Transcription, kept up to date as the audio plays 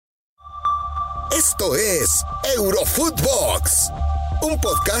Esto es Eurofootbox, un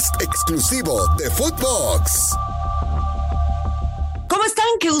podcast exclusivo de Footbox. ¿Cómo están?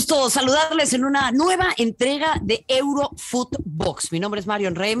 Qué gusto saludarles en una nueva entrega de Eurofootbox. Mi nombre es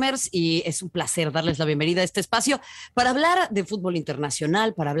Marion Reimers y es un placer darles la bienvenida a este espacio para hablar de fútbol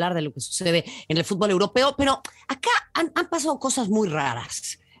internacional, para hablar de lo que sucede en el fútbol europeo, pero acá han pasado cosas muy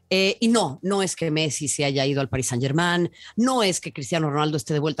raras. Y no es que Messi se haya ido al Paris Saint-Germain, no es que Cristiano Ronaldo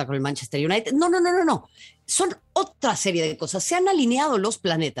esté de vuelta con el Manchester United, no. Son otra serie de cosas. Se han alineado los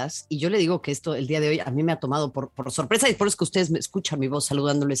planetas y yo le digo que esto el día de hoy a mí me ha tomado por sorpresa y por eso es que ustedes me escuchan mi voz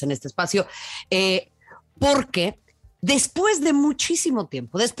saludándoles en este espacio, porque después de muchísimo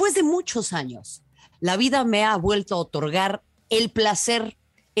tiempo, después de muchos años, la vida me ha vuelto a otorgar el placer,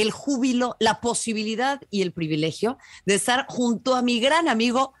 el júbilo, la posibilidad y el privilegio de estar junto a mi gran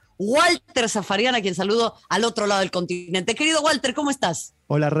amigo Walter Zafarian, a quien saludo al otro lado del continente. Querido Walter, ¿cómo estás?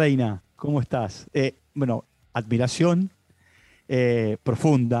 Hola, Reina, ¿cómo estás? Admiración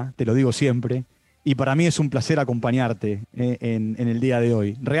profunda, te lo digo siempre, y para mí es un placer acompañarte en el día de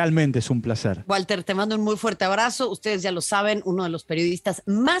hoy. Realmente es un placer. Walter, te mando un muy fuerte abrazo. Ustedes ya lo saben, uno de los periodistas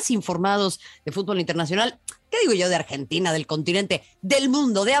más informados de fútbol internacional, ¿qué digo yo? De Argentina, del continente, del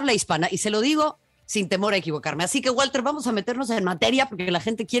mundo, de habla hispana, y se lo digo sin temor a equivocarme. Así que, Walter, vamos a meternos en materia porque la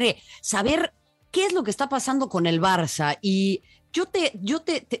gente quiere saber qué es lo que está pasando con el Barça. Y yo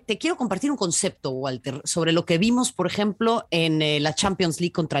te quiero compartir un concepto, Walter, sobre lo que vimos, por ejemplo, en la Champions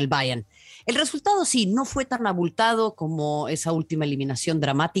League contra el Bayern. El resultado sí, no fue tan abultado como esa última eliminación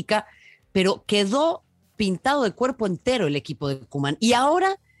dramática, pero quedó pintado de cuerpo entero el equipo de Koeman. Y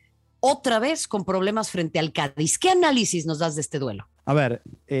ahora, otra vez, con problemas frente al Cádiz. ¿Qué análisis nos das de este duelo? A ver,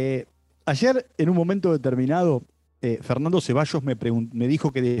 ayer, en un momento determinado, Fernando Ceballos me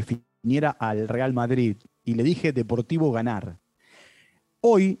dijo que definiera al Real Madrid y le dije deportivo ganar.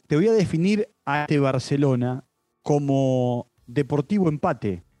 Hoy te voy a definir a este Barcelona como deportivo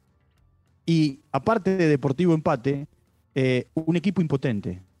empate. Y aparte de deportivo empate, un equipo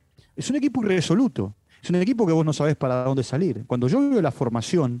impotente. Es un equipo irresoluto. Es un equipo que vos no sabés para dónde salir. Cuando yo veo la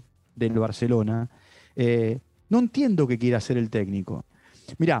formación del Barcelona, no entiendo qué quiere hacer el técnico.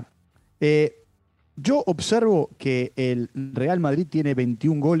 Mirá, yo observo que el Real Madrid tiene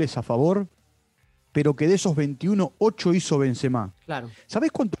 21 goles a favor, pero que de esos 21, 8 hizo Benzema. Claro.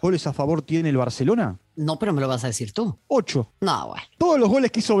 ¿Sabés cuántos goles a favor tiene el Barcelona? No, pero me lo vas a decir tú. 8. No, bueno. Todos los goles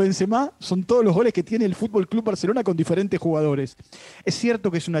que hizo Benzema son todos los goles que tiene el Fútbol Club Barcelona con diferentes jugadores. Es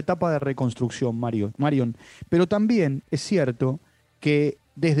cierto que es una etapa de reconstrucción, Marion, pero también es cierto que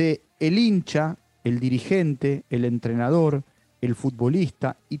desde el hincha, el dirigente, el entrenador, el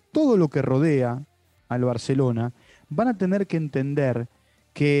futbolista y todo lo que rodea al Barcelona van a tener que entender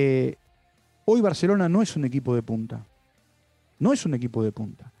que hoy Barcelona no es un equipo de punta. No es un equipo de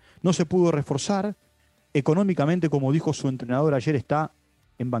punta. No se pudo reforzar. Económicamente, como dijo su entrenador ayer, está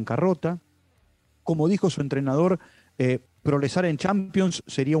en bancarrota. Como dijo su entrenador, progresar en Champions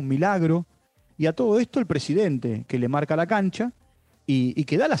sería un milagro. Y a todo esto el presidente, que le marca la cancha y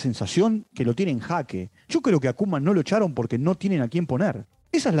que da la sensación que lo tiene en jaque. Yo creo que a Koeman no lo echaron porque no tienen a quién poner.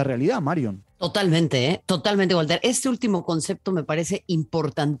 Esa es la realidad, Marion. Totalmente, totalmente, Walter. Este último concepto me parece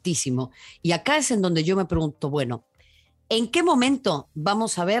importantísimo. Y acá es en donde yo me pregunto, bueno, ¿en qué momento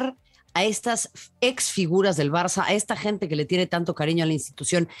vamos a ver a estas ex figuras del Barça, a esta gente que le tiene tanto cariño a la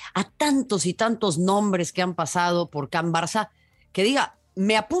institución, a tantos y tantos nombres que han pasado por Can Barça, que diga,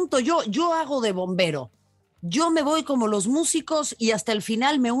 me apunto yo hago de bombero, yo me voy como los músicos y hasta el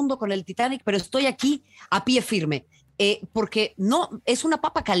final me hundo con el Titanic, pero estoy aquí a pie firme? Porque no, es una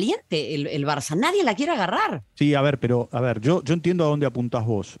papa caliente el Barça, nadie la quiere agarrar. Sí, yo entiendo a dónde apuntás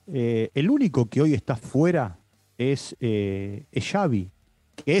vos. El único que hoy está fuera es Xavi,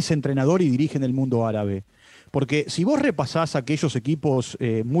 que es entrenador y dirige en el mundo árabe. Porque si vos repasás aquellos equipos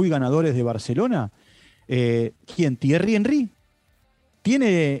muy ganadores de Barcelona, ¿quién? Thierry Henry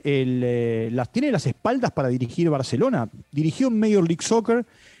tiene las espaldas para dirigir Barcelona. Dirigió en Major League Soccer,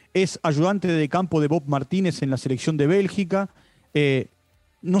 es ayudante de campo de Bob Martínez en la selección de Bélgica.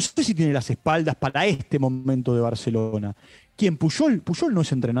 No sé si tiene las espaldas para este momento de Barcelona. ¿Quién? Puyol no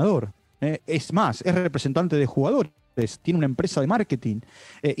es entrenador. Es más, es representante de jugadores. Tiene una empresa de marketing.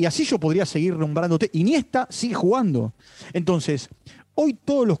 Y así yo podría seguir nombrándote. Iniesta sigue jugando. Entonces, hoy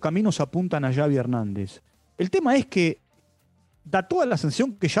todos los caminos apuntan a Xavi Hernández. El tema es que da toda la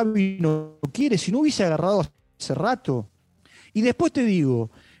sensación que Xavi no quiere, si no hubiese agarrado hace rato. Y después te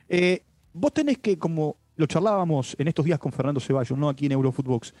digo, vos tenés que, como lo charlábamos en estos días con Fernando Ceballos, ¿no? Aquí en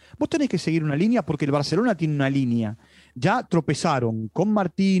Eurofootbox, vos tenés que seguir una línea porque el Barcelona tiene una línea. Ya tropezaron con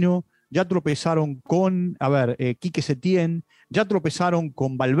Martino, ya tropezaron con, Quique Setién, ya tropezaron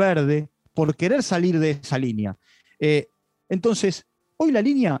con Valverde, por querer salir de esa línea. Entonces, hoy la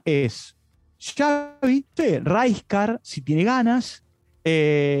línea es Xavi, Rijkaard, si tiene ganas,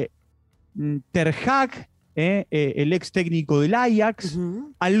 Ter Hag, el ex técnico del Ajax,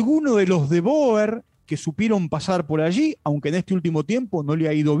 alguno de los de Boer que supieron pasar por allí, aunque en este último tiempo no le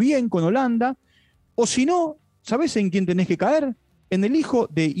ha ido bien con Holanda, o si no, ¿sabés en quién tenés que caer? En el hijo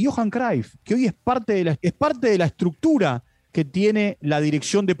de Johan Cruyff, que hoy es parte de la estructura que tiene la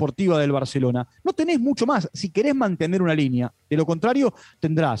dirección deportiva del Barcelona. No tenés mucho más si querés mantener una línea. De lo contrario,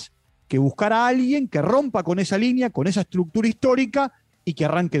 tendrás que buscar a alguien que rompa con esa línea, con esa estructura histórica y que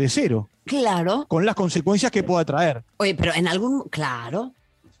arranque de cero. Claro. Con las consecuencias que pueda traer. Oye, pero en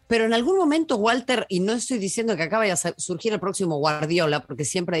algún momento, Walter, y no estoy diciendo que acá vaya a surgir el próximo Guardiola, porque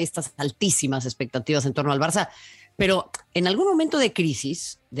siempre hay estas altísimas expectativas en torno al Barça, pero en algún momento de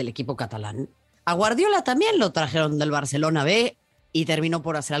crisis del equipo catalán, a Guardiola también lo trajeron del Barcelona B y terminó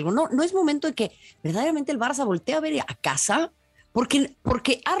por hacer algo. No es momento de que verdaderamente el Barça voltee a ver a casa,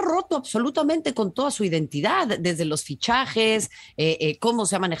 porque ha roto absolutamente con toda su identidad, desde los fichajes, cómo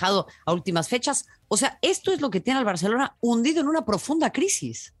se ha manejado a últimas fechas. O sea, esto es lo que tiene al Barcelona hundido en una profunda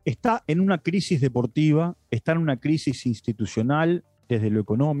crisis. Está en una crisis deportiva, está en una crisis institucional desde lo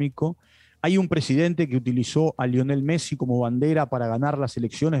económico. Hay un presidente que utilizó a Lionel Messi como bandera para ganar las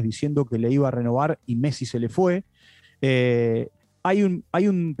elecciones diciendo que le iba a renovar y Messi se le fue. Hay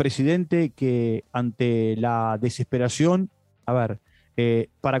un presidente que ante la desesperación,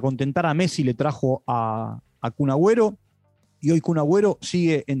 para contentar a Messi le trajo a Kun Agüero, y hoy Kun Agüero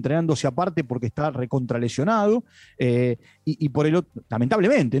sigue entrenándose aparte porque está recontralesionado, y por el otro,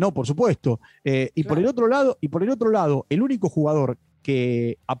 lamentablemente, ¿no? Por supuesto. Claro. Por el otro lado, el único jugador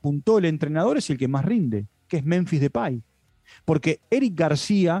que apuntó el entrenador es el que más rinde, que es Memphis Depay. Porque Eric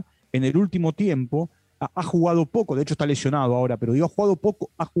García, en el último tiempo, ha jugado poco, de hecho está lesionado ahora, pero digo,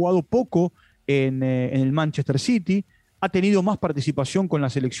 ha jugado poco en el Manchester City. Ha tenido más participación con la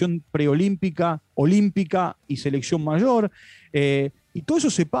selección preolímpica, olímpica y selección mayor, y todo eso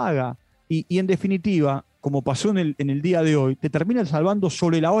se paga. Y en definitiva, como pasó en el día de hoy, te termina salvando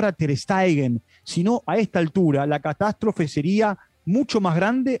sobre la hora Ter Stegen. Si no, a esta altura, la catástrofe sería mucho más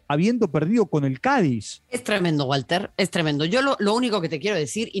grande habiendo perdido con el Cádiz. Es tremendo, Walter, es tremendo. Yo lo único que te quiero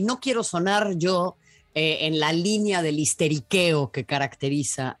decir, y no quiero sonar yo en la línea del histeriqueo que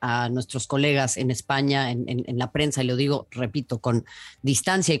caracteriza a nuestros colegas en España, en la prensa, y lo digo, repito, con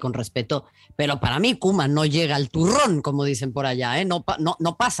distancia y con respeto, pero para mí Koeman no llega al turrón, como dicen por allá, no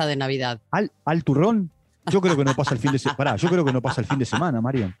pasa de Navidad. ¿Al turrón? Yo creo que no pasa el fin de semana. Yo creo que no pasa el fin de semana,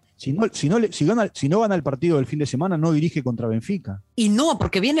 Marian. Si no gana el partido del fin de semana, no dirige contra Benfica. Y no,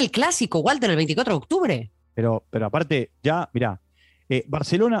 porque viene el clásico, Walter, el 24 de octubre. Pero aparte, ya, mirá,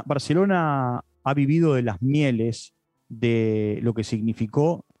 Barcelona ha vivido de las mieles de lo que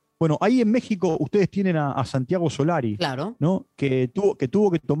significó. Bueno, ahí en México ustedes tienen a Santiago Solari, claro, ¿no? que tuvo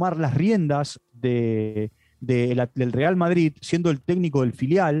que tomar las riendas del Real Madrid, siendo el técnico del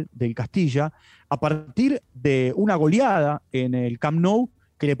filial del Castilla, a partir de una goleada en el Camp Nou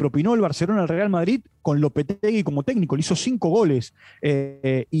que le propinó el Barcelona al Real Madrid con Lopetegui como técnico. Le hizo 5 goles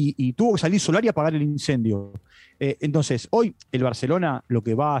y tuvo que salir Solari a apagar el incendio. Entonces, hoy el Barcelona lo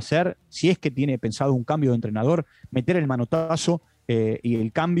que va a hacer, si es que tiene pensado un cambio de entrenador, meter el manotazo y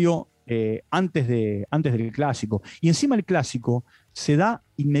el cambio antes del Clásico. Y encima el Clásico se da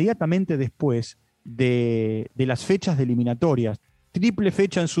inmediatamente después de las fechas de eliminatorias. Triple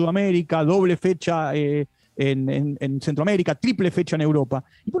fecha en Sudamérica, doble fecha en Centroamérica, triple fecha en Europa.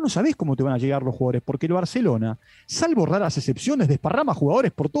 Y vos no sabés cómo te van a llegar los jugadores, porque el Barcelona, salvo raras excepciones, desparrama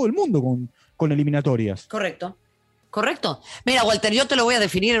jugadores por todo el mundo con eliminatorias. Correcto. Mira, Walter, yo te lo voy a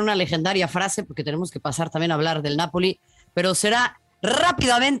definir en una legendaria frase, porque tenemos que pasar también a hablar del Napoli, pero será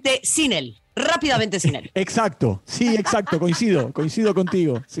rápidamente sin él. Exacto, sí, exacto, coincido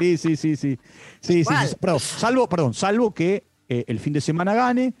contigo. Sí. Pero, salvo que el fin de semana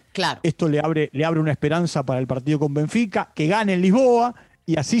gane. Claro. Esto le abre una esperanza para el partido con Benfica, que gane en Lisboa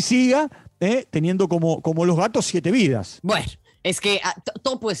y así siga teniendo como los gatos 7 vidas. Bueno, es que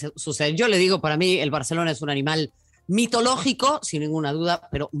todo puede suceder. Yo le digo, para mí el Barcelona es un animal mitológico, sin ninguna duda,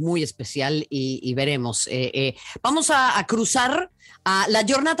 pero muy especial y veremos. Vamos a cruzar a la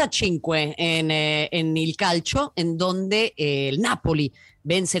Giornata 5 en il Calcio, en donde el Napoli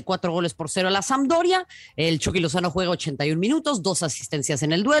vence 4-0 a la Sampdoria. El Chucky Lozano juega 81 minutos, 2 asistencias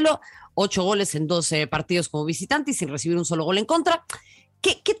en el duelo, 8 goles en 12 partidos como visitante y sin recibir un solo gol en contra.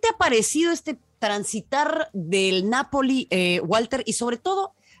 ¿Qué te ha parecido este transitar del Napoli, Walter? Y sobre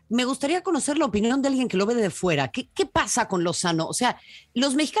todo, me gustaría conocer la opinión de alguien que lo ve de fuera. ¿Qué pasa con Lozano? O sea,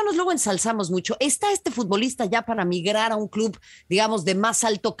 los mexicanos luego ensalzamos mucho. ¿Está este futbolista ya para migrar a un club, digamos, de más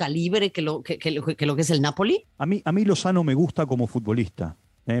alto calibre que lo que es el Napoli? A mí Lozano me gusta como futbolista.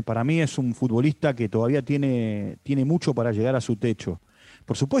 Para mí es un futbolista que todavía tiene mucho para llegar a su techo.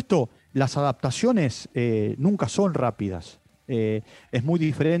 Por supuesto, las adaptaciones nunca son rápidas. Es muy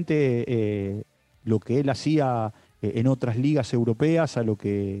diferente lo que él hacía en otras ligas europeas a lo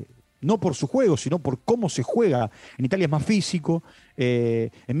que, no por su juego, sino por cómo se juega. En Italia es más físico,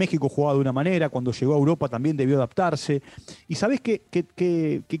 en México jugaba de una manera, cuando llegó a Europa también debió adaptarse. Y ¿sabés qué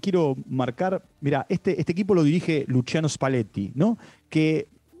quiero marcar? Mira, este equipo lo dirige Luciano Spalletti, ¿no? Que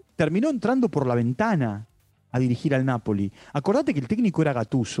terminó entrando por la ventana a dirigir al Napoli. Acordate que el técnico era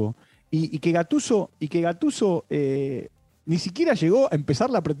Gattuso, y que Gattuso ni siquiera llegó a empezar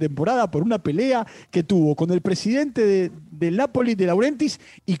la pretemporada por una pelea que tuvo con el presidente del Napoli, de Laurentiis,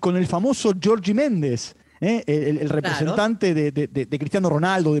 y con el famoso Giorgi Mendes, el representante de Cristiano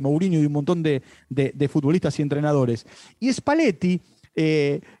Ronaldo, de Mourinho y de un montón de futbolistas y entrenadores. Y Spalletti,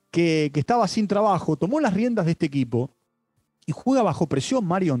 que estaba sin trabajo, tomó las riendas de este equipo y juega bajo presión,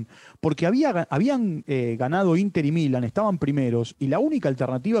 Marion, porque habían ganado Inter y Milan, estaban primeros, y la única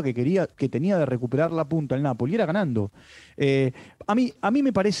alternativa que tenía de recuperar la punta el Napoli era ganando. A mí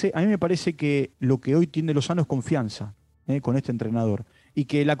me parece que lo que hoy tiene Lozano es confianza con este entrenador, y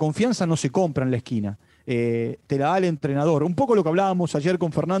que la confianza no se compra en la esquina. Te la da el entrenador. Un poco lo que hablábamos ayer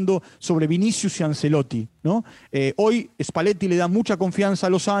con Fernando sobre Vinicius y Ancelotti, ¿no? Hoy Spalletti le da mucha confianza a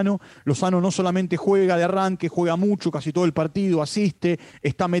Lozano. Lozano no solamente juega de arranque, juega mucho, casi todo el partido, asiste,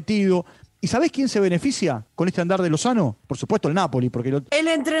 está metido. ¿Y sabés quién se beneficia con este andar de Lozano? Por supuesto el Napoli. El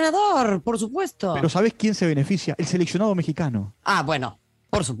entrenador, por supuesto. Pero ¿sabés quién se beneficia? El seleccionado mexicano. Ah, bueno,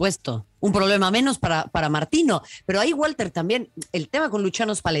 por supuesto. Un problema menos para Martino. Pero ahí, Walter, también el tema con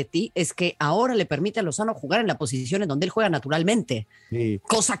Luciano Spalletti es que ahora le permite a Lozano jugar en la posición en donde él juega naturalmente. Sí.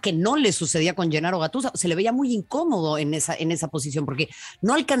 Cosa que no le sucedía con Gennaro Gattuso. Se le veía muy incómodo en esa posición porque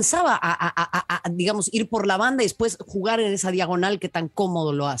no alcanzaba a digamos, ir por la banda y después jugar en esa diagonal que tan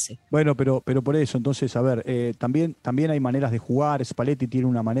cómodo lo hace. Bueno, pero por eso, entonces, a ver, también hay maneras de jugar. Spalletti tiene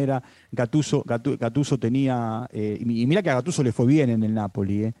una manera. Gattuso tenía... y mira que a Gattuso le fue bien en el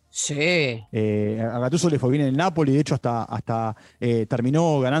Napoli, Sí. A Gattuso le fue bien en el Napoli, de hecho hasta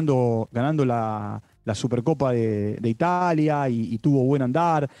terminó ganando la Supercopa de Italia y tuvo buen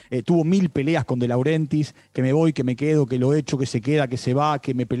andar, tuvo 1000 peleas con De Laurentiis, que me voy, que me quedo, que lo echo, que se queda, que se va,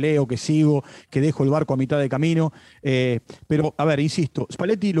 que me peleo, que sigo, que dejo el barco a mitad de camino. Pero, a ver, insisto,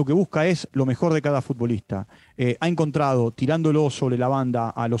 Spalletti lo que busca es lo mejor de cada futbolista. Ha encontrado, tirándolo sobre la banda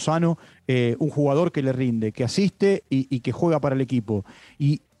a Lozano, un jugador que le rinde, que asiste y que juega para el equipo.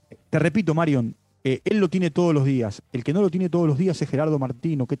 Y te repito, Marion, él lo tiene todos los días. El que no lo tiene todos los días es Gerardo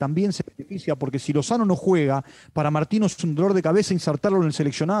Martino, que también se beneficia porque si Lozano no juega, para Martino es un dolor de cabeza insertarlo en el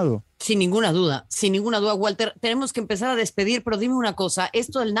seleccionado. Sin ninguna duda, Walter. Tenemos que empezar a despedir, pero dime una cosa,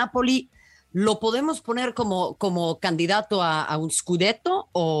 esto del Napoli, ¿lo podemos poner como candidato a un Scudetto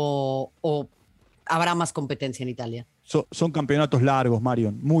o habrá más competencia en Italia? Son campeonatos largos,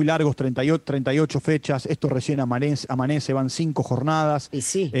 Marion, muy largos, 38 fechas, esto recién amanece, van 5 jornadas. Y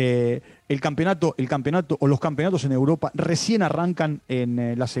sí. El campeonato o los campeonatos en Europa recién arrancan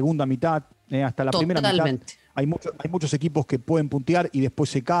en la segunda mitad, hasta la primera mitad. Hay muchos equipos que pueden puntear y después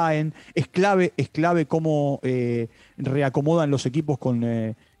se caen. Es clave cómo reacomodan los equipos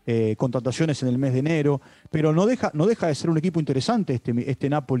con contrataciones en el mes de enero, pero no deja de ser un equipo interesante este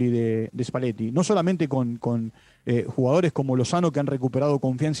Napoli de Spalletti, no solamente con jugadores como Lozano que han recuperado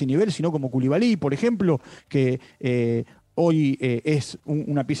confianza y nivel, sino como Koulibaly, por ejemplo, que hoy es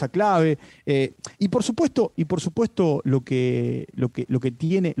una pieza clave, y por supuesto lo que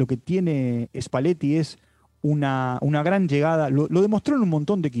tiene Spalletti es una gran llegada, lo demostró en un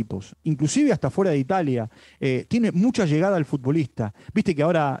montón de equipos, inclusive hasta fuera de Italia. Tiene mucha llegada al futbolista. Viste que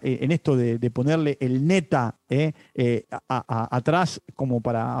ahora en esto de ponerle el neta atrás, como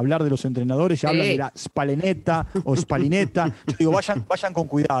para hablar de los entrenadores, ya hablan de la spaleneta o spalineta. Yo digo, vayan con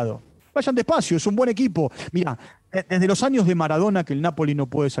cuidado. Vayan despacio, es un buen equipo. Mira, desde los años de Maradona que el Napoli no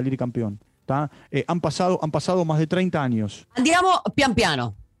puede salir campeón. Han pasado más de 30 años. Andiamo pian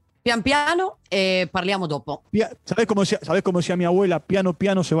piano. Pian piano, parliamo dopo. ¿Sabés cómo decía mi abuela? Piano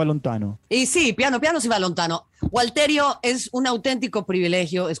piano se va lontano. Y sí, piano piano se va lontano. Walterio, es un auténtico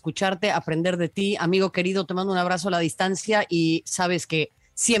privilegio escucharte, aprender de ti. Amigo querido, te mando un abrazo a la distancia y sabes que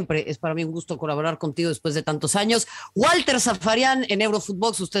siempre es para mí un gusto colaborar contigo después de tantos años. Walter Zafarian en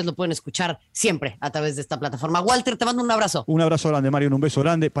Eurofootbox, ustedes lo pueden escuchar siempre a través de esta plataforma. Walter, te mando un abrazo. Un abrazo grande, Mario, un beso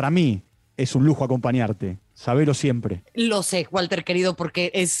grande. Para mí, es un lujo acompañarte. Sabelo siempre. Lo sé, Walter, querido,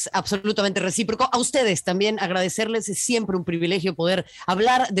 porque es absolutamente recíproco. A ustedes también agradecerles. Es siempre un privilegio poder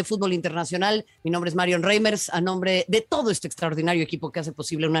hablar de fútbol internacional. Mi nombre es Marion Reimers, a nombre de todo este extraordinario equipo que hace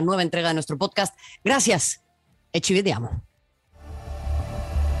posible una nueva entrega de nuestro podcast. Gracias. E ci vediamo.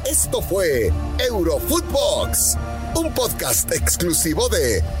 Esto fue Eurofootbox, un podcast exclusivo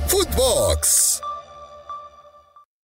de Footbox.